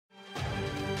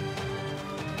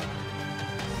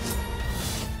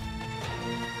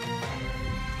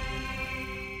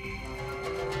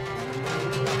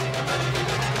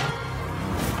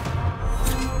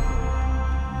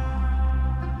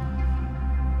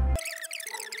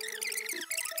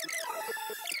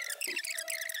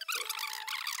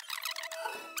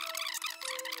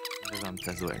front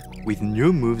as well, with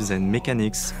new moves and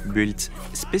mechanics built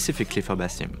specifically for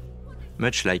Basim.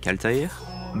 Much like Altair,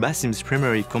 Basim's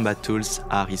primary combat tools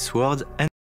are his sword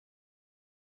and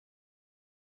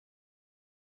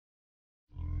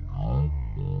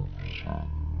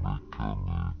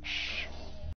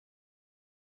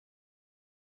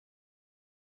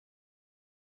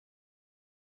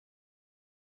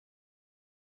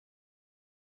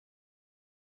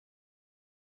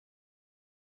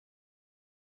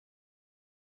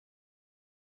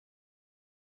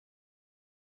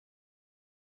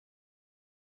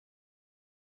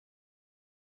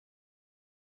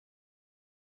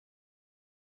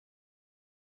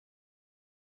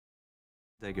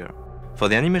dagger. For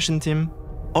the animation team,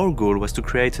 our goal was to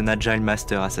create an agile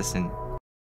master assassin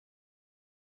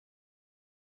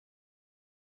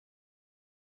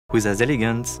who's as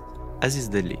elegant as he's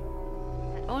deadly.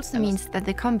 That also means that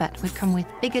the combat would come with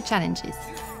bigger challenges,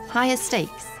 higher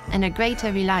stakes, and a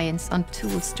greater reliance on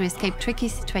tools to escape tricky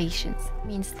situations. It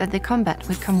means that the combat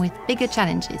would come with bigger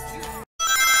challenges.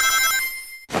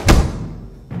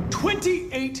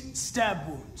 28 stab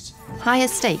wounds. Higher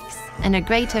stakes and a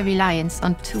greater reliance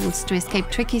on tools to escape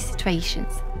tricky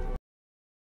situations.